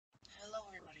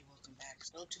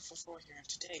Hello244 here, and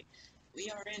today we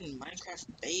are in Minecraft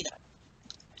Beta,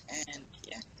 and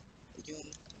yeah, you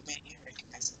may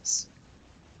recognize this.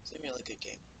 It's a really good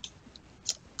game.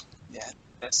 Yeah,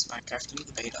 that's Minecraft in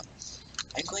the beta.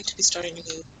 I'm going to be starting a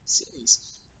new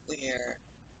series where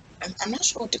I'm not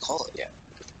sure what to call it yet,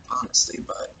 honestly,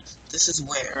 but this is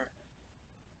where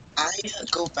I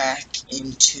go back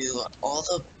into all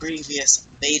the previous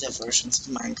beta versions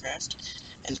of Minecraft,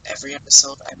 and every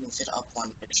episode I move it up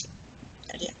one version.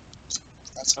 And yeah,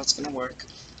 that's how it's gonna work.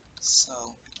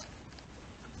 So,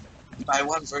 by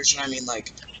one version, I mean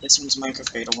like this one's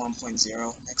Minecraft Beta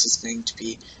 1.0. Next is going to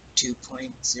be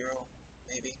 2.0,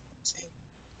 maybe. See?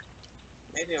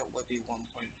 Maybe it would be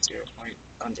 1.0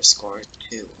 underscore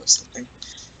 2 or something.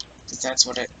 Because that's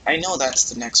what I know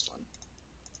that's the next one.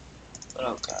 But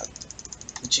oh god,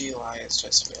 the GUI is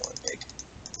just really big.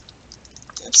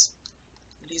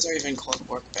 These are even called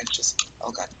workbenches.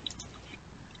 Oh god,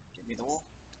 give me the wool.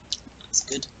 It's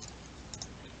good.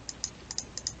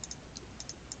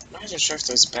 I'm not even sure if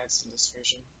there's beds in this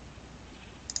version.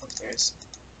 Oh, there is.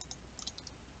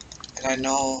 And I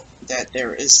know that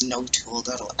there is no tool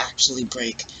that'll actually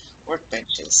break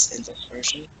workbenches in this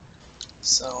version,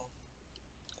 so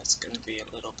that's going to be a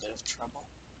little bit of trouble.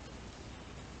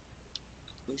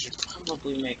 We should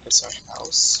probably make this our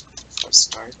house before it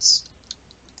starts.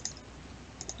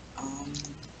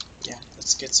 Yeah,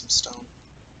 let's get some stone.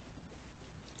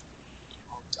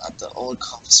 Oh god, the old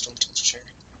cobblestone texture.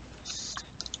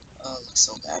 Oh, it looks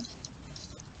so bad.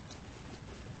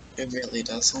 It really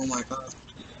does. Oh my god.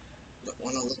 I don't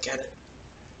want to look at it.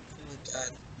 Oh my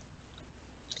god.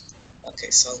 Okay,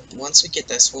 so once we get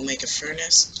this, we'll make a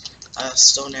furnace, a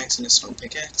stone axe, and a stone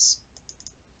pickaxe.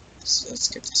 So let's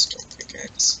get the stone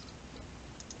pickaxe.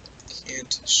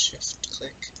 Can't shift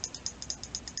click.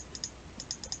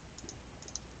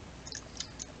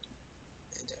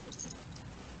 And everything.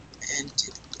 And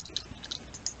do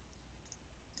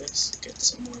this, get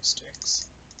some more sticks.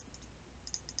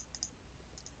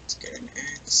 Let's get an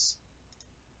axe.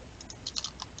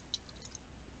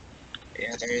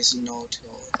 Yeah, there is no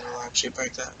tool that will actually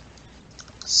break that.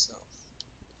 So,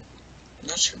 I'm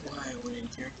not sure why I went in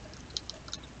here.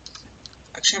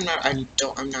 Actually,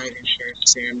 I'm not even sure if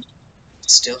sand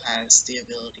still has the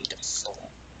ability to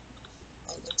fall.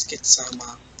 Let's get some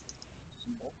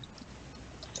wool.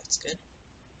 That's good.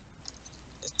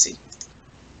 Let's see.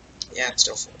 Yeah, it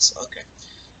still falls. Okay.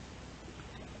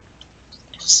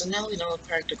 So now we know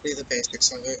practically the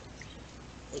basics of it.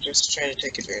 We'll just try to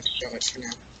take advantage of it for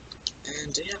now.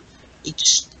 And yeah,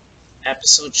 each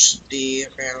episode should be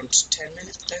around 10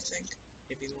 minutes, I think.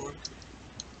 Maybe more.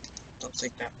 Don't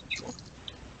think that much more.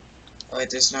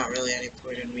 But there's not really any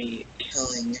point in me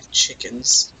killing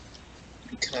chickens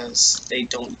because they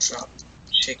don't drop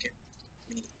chicken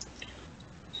meat.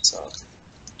 So,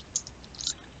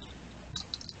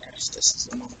 yes, this is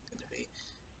going to be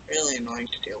really annoying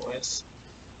to deal with.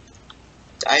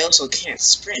 I also can't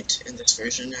sprint in this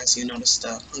version, as you notice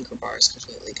the hunger bar is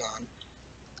completely gone.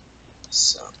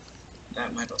 So,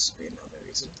 that might also be another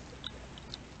reason.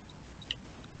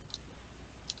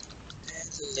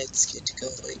 And let's get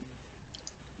going.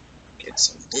 Get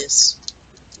some of this.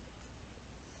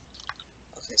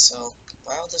 Okay, so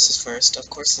while this is first, of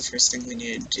course the first thing we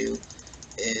need to do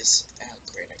is, oh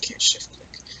great, I can't shift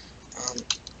click.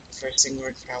 First thing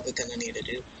we're probably gonna need to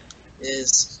do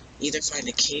is either find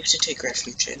a cave to take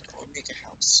refuge in or make a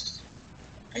house.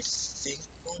 I think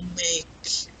we'll make,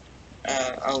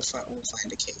 we'll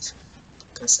find a cave,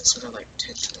 because I sort of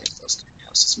tend to like those kind of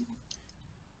houses more.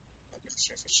 I'm not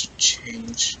sure if it should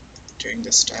change during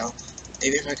this style.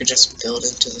 Maybe if I could just build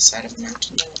into the side of a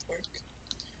mountain, that would work.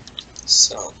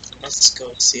 So, let's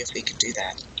go see if we can do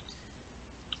that.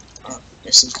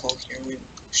 There's some coal here we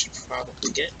should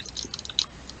probably get.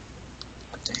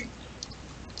 Oh, dang.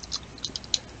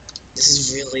 This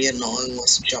is really annoying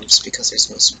with jumps because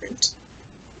there's no sprint.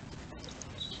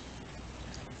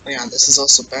 Oh yeah, this is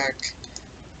also back.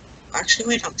 Actually,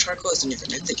 wait, charcoal isn't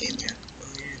even in the game yet.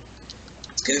 Oh yeah.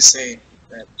 I was gonna say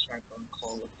that charcoal and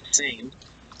coal look the same.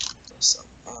 So,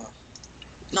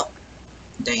 no.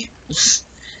 Dang it.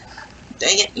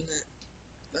 Dang it.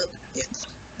 Well, yeah,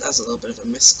 that was a little bit of a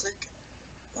misclick.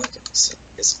 Okay, so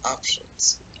it's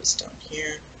options. It's down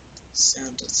here.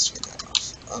 Sound, let's turn that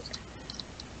off. Okay.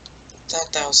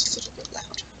 Thought that was a little bit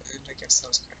loud, and I guess that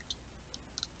was correct.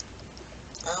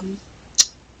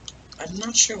 I'm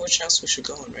not sure which house we should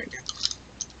go in right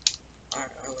now.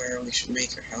 Or where we should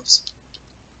make our house.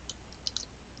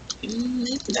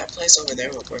 Maybe that place over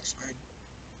there would work fine.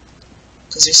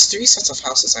 Because there's 3 sets of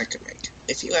houses I could make.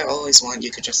 If you always want, you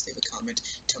could just leave a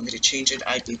comment, tell me to change it,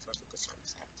 I'd be perfectly fine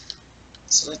with that.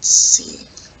 So let's see.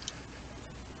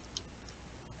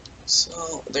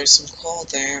 So there's some coal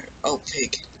there. Oh,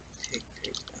 pig. Pig.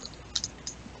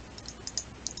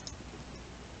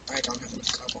 I don't have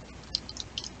enough cobble.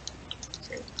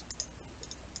 Okay.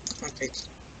 Come on, pig.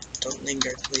 Don't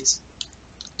linger, please.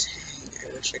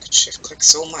 Dang, I wish I could shift click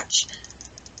so much.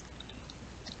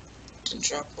 Didn't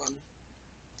drop one.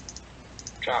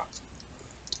 Drop.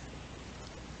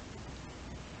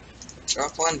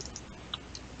 Drop one.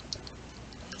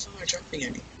 I don't know if I'm dropping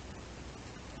any.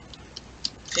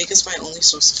 Pig is my only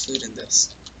source of food in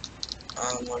this.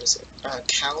 What is it?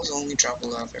 Cows only drop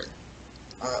leather.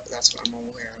 That's what I'm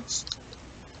aware of.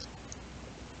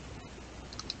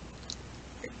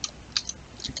 I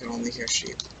can only hear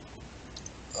sheep.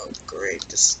 Oh great,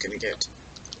 this is gonna get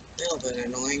a little bit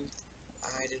annoying.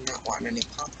 I did not want any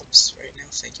pop-ups right now,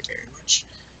 thank you very much.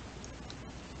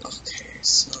 Okay,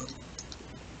 so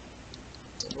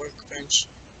the workbench.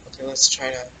 Okay, let's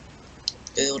try to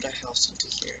build a house into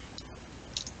here.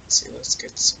 Let's see, let's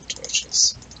get some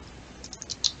torches.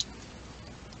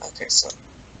 Okay, so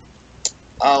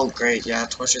oh great, yeah,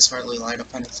 torches hardly light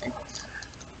up anything.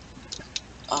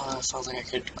 I felt like I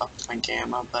could up my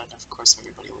gamma, but of course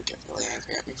everybody would get really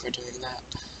angry at me for doing that.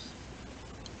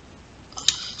 I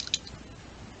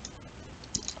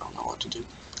don't know what to do.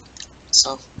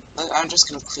 So, I'm just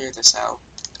gonna clear this out.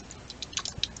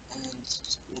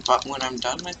 But when I'm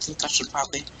done, I think I should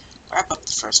probably wrap up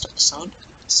the first episode.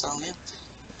 So, yeah.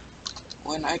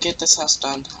 When I get this house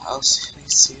done, I'll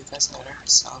see you guys later.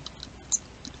 So,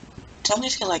 tell me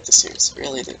if you like the series,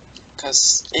 really do.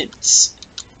 Because it's...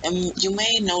 And you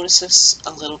may notice this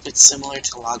a little bit similar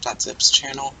to Log.Zip's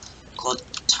channel called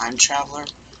Time Traveler,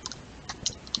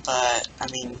 but I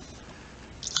mean,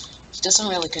 he doesn't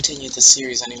really continue the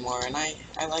series anymore, and I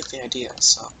like the idea,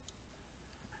 so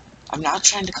I'm not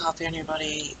trying to copy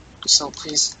anybody, so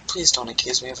please don't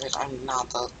accuse me of it. I'm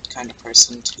not the kind of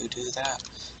person to do that.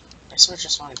 I sort of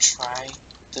just want to try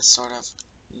this sort of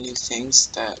new things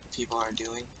that people are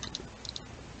doing,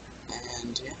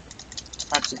 and yeah.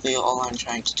 Practically all I'm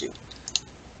trying to do.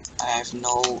 I have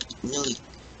no really...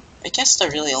 I guess the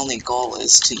really only goal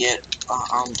is to get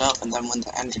armed up, and then when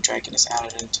the Ender Dragon is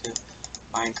added into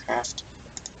Minecraft...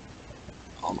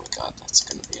 Oh my god, that's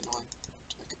gonna be annoying.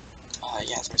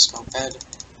 Yeah, there's no bed.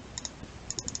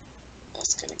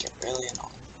 That's gonna get really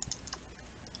annoying.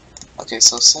 Okay,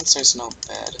 so since there's no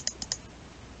bed...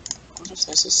 What if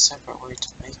there's a separate way to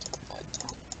make a bed,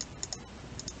 though?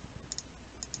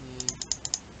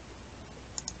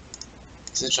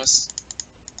 Is it just...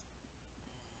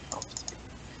 I hope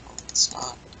it's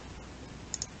not.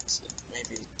 Is it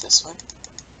maybe this way?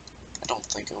 I don't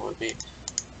think it would be. Yeah.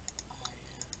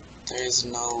 There is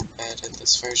no bed in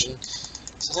this version,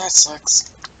 so that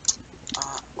sucks.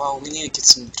 Well, we need to get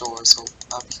some doors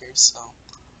up here, so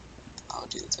I'll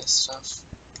do this stuff.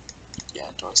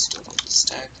 Yeah, doors still don't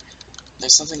stack.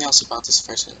 There's something else about this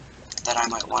version that I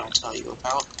might want to tell you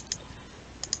about.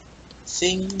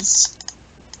 Things...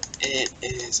 It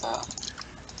is,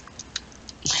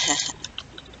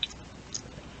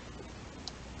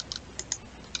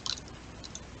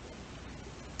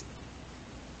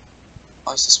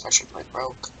 Oh, is this pressure plate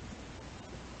broke?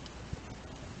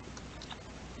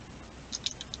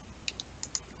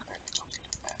 Alright, I don't get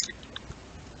it back.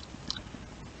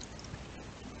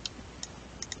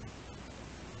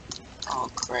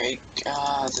 Oh, great.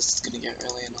 This is gonna get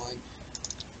really annoying.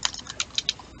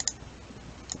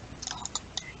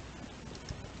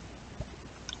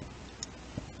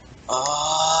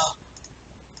 Oh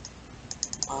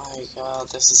my god,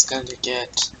 this is gonna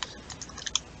get...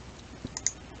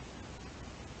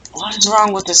 What is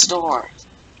wrong with this door?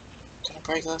 Can I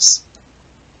break this?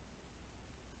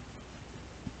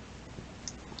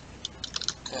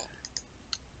 Good.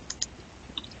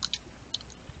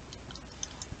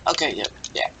 Okay,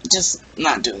 yeah, just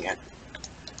not doing it.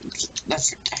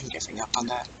 I'm giving up on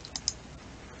that.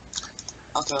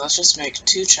 Okay, let's just make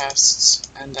 2 chests,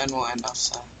 and then we'll end off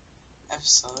the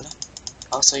episode.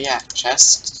 Also, yeah,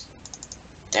 chests,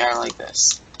 they are like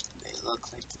this. They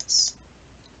look like this.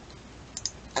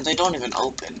 And they don't even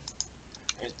open.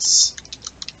 It's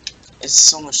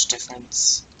so much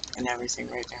difference in everything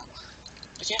right now.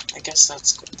 But yeah, I guess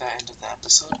that's the end of the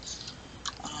episode.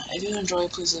 If you enjoy,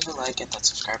 please leave a like, hit that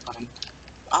subscribe button.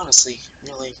 Honestly,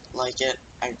 really like it.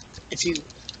 If you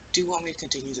do want me to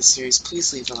continue the series,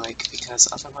 please leave a like, because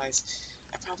otherwise,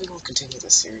 I probably won't continue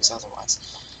this series otherwise.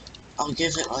 I'll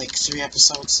give it like 3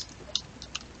 episodes,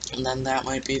 and then that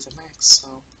might be the max,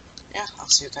 so yeah, I'll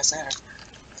see you guys later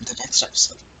in the next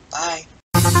episode. Bye!